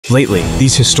Lately,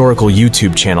 these historical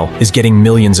YouTube channel is getting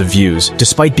millions of views.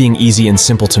 Despite being easy and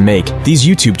simple to make, these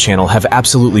YouTube channel have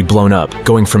absolutely blown up,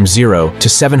 going from 0 to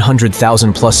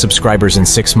 700,000 plus subscribers in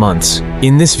 6 months.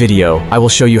 In this video, I will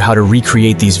show you how to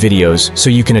recreate these videos so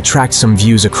you can attract some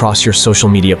views across your social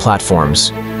media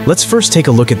platforms. Let's first take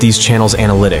a look at these channels'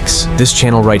 analytics. This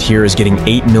channel right here is getting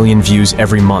 8 million views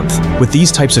every month with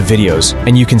these types of videos,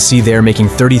 and you can see they're making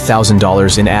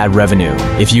 $30,000 in ad revenue.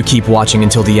 If you keep watching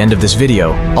until the end of this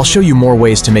video, I'll show you more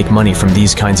ways to make money from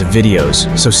these kinds of videos,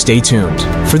 so stay tuned.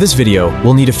 For this video,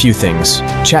 we'll need a few things: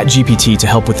 ChatGPT to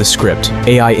help with the script,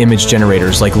 AI image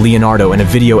generators like Leonardo, and a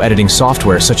video editing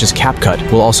software such as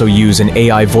CapCut. We'll also use an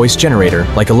AI voice generator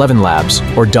like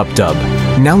ElevenLabs or DupDub.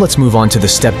 Now let's move on to the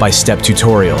step-by-step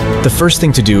tutorial. The first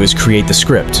thing to do is create the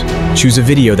script. Choose a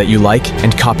video that you like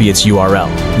and copy its URL.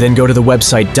 Then go to the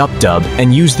website DupDub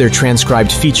and use their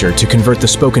transcribed feature to convert the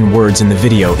spoken words in the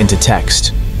video into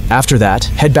text. After that,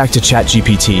 head back to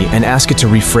ChatGPT and ask it to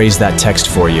rephrase that text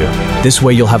for you. This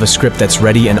way you'll have a script that's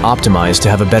ready and optimized to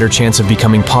have a better chance of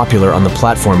becoming popular on the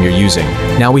platform you're using.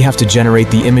 Now we have to generate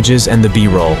the images and the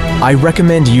B-roll. I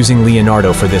recommend using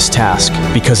Leonardo for this task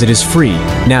because it is free.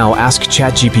 Now ask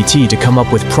ChatGPT to come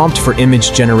up with prompt for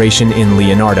image generation in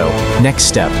Leonardo. Next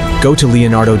step, go to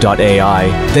leonardo.ai,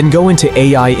 then go into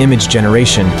AI image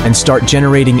generation and start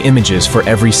generating images for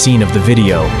every scene of the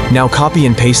video. Now copy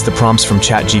and paste the prompts from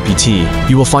ChatGPT.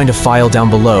 You will find a file down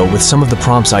below with some of the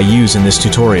prompts I use in this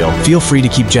tutorial. Feel free to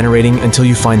keep generating until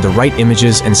you find the right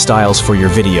images and styles for your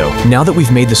video. Now that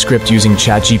we've made the script using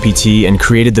ChatGPT and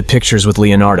created the pictures with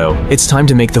Leonardo, it's time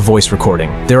to make the voice recording.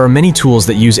 There are many tools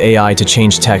that use AI to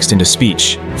change text into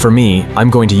speech. For me, I'm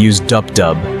going to use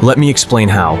DupDub. Let me explain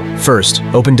how. First,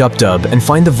 open DupDub and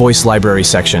find the voice library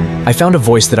section. I found a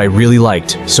voice that I really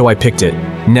liked, so I picked it.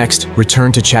 Next,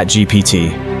 return to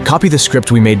ChatGPT. Copy the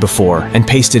script we made before and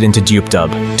paste it into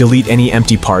DupDub. Delete any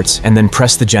empty parts and then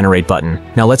press the generate button.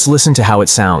 Now let's listen to how it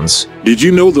sounds. Did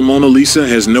you know the Mona Lisa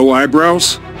has no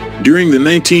eyebrows? During the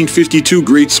 1952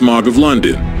 Great Smog of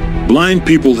London, blind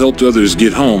people helped others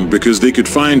get home because they could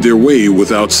find their way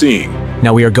without seeing.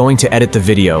 Now we are going to edit the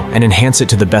video and enhance it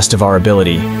to the best of our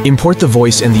ability. Import the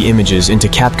voice and the images into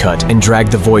CapCut and drag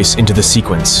the voice into the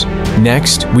sequence.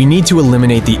 Next, we need to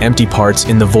eliminate the empty parts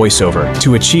in the voiceover.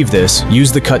 To achieve this,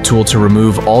 use the cut tool to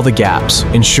remove all the gaps,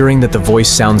 ensuring that the voice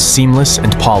sounds seamless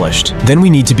and polished. Then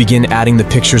we need to begin adding the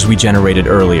pictures we generated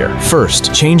earlier.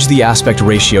 First, change the aspect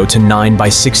ratio to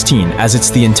 9:16 as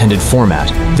it's the intended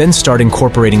format. Then start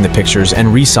incorporating the pictures and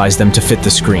resize them to fit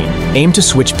the screen. Aim to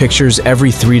switch pictures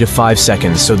every 3 to 5 seconds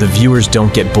so the viewers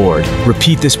don't get bored.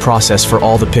 Repeat this process for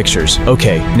all the pictures.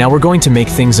 Okay, now we're going to make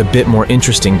things a bit more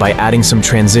interesting by adding some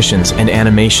transitions and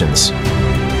animations.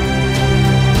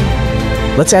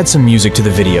 Let's add some music to the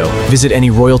video. Visit any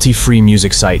royalty-free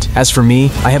music site. As for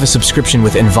me, I have a subscription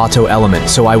with Envato Element,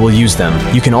 so I will use them.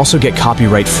 You can also get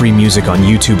copyright-free music on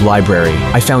YouTube Library.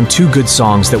 I found 2 good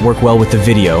songs that work well with the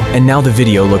video, and now the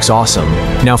video looks awesome.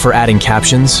 Now for adding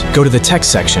captions, go to the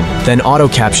text section, then Auto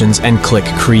Captions and click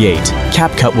Create.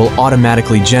 CapCut will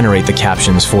automatically generate the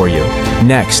captions for you.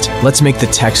 Next, let's make the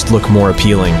text look more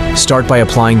appealing. Start by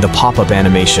applying the pop-up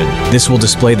animation. This will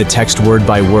display the text word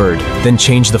by word, then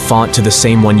change the font to the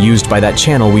same one used by that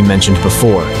channel we mentioned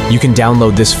before. You can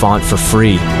download this font for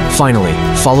free. Finally,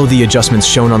 follow the adjustments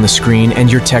shown on the screen and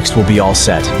your text will be all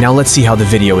set. Now let's see how the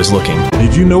video is looking.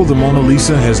 Did you know the Mona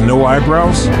Lisa has no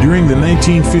eyebrows? During the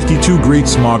 1952 Great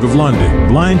Smog of London,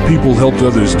 blind people helped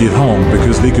others get home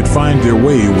because they could find their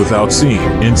way without seeing.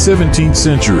 In 17th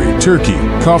century Turkey,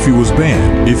 coffee was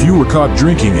banned. If you were caught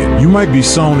drinking it, you might be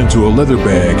sewn into a leather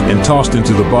bag and tossed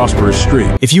into the Bosphorus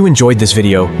Strait. If you enjoyed this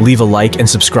video, leave a like and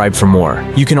subscribe for more.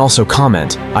 You can also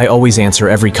comment. I always answer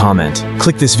every comment.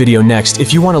 Click this video next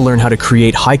if you want to learn how to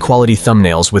create high-quality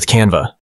thumbnails with Canva.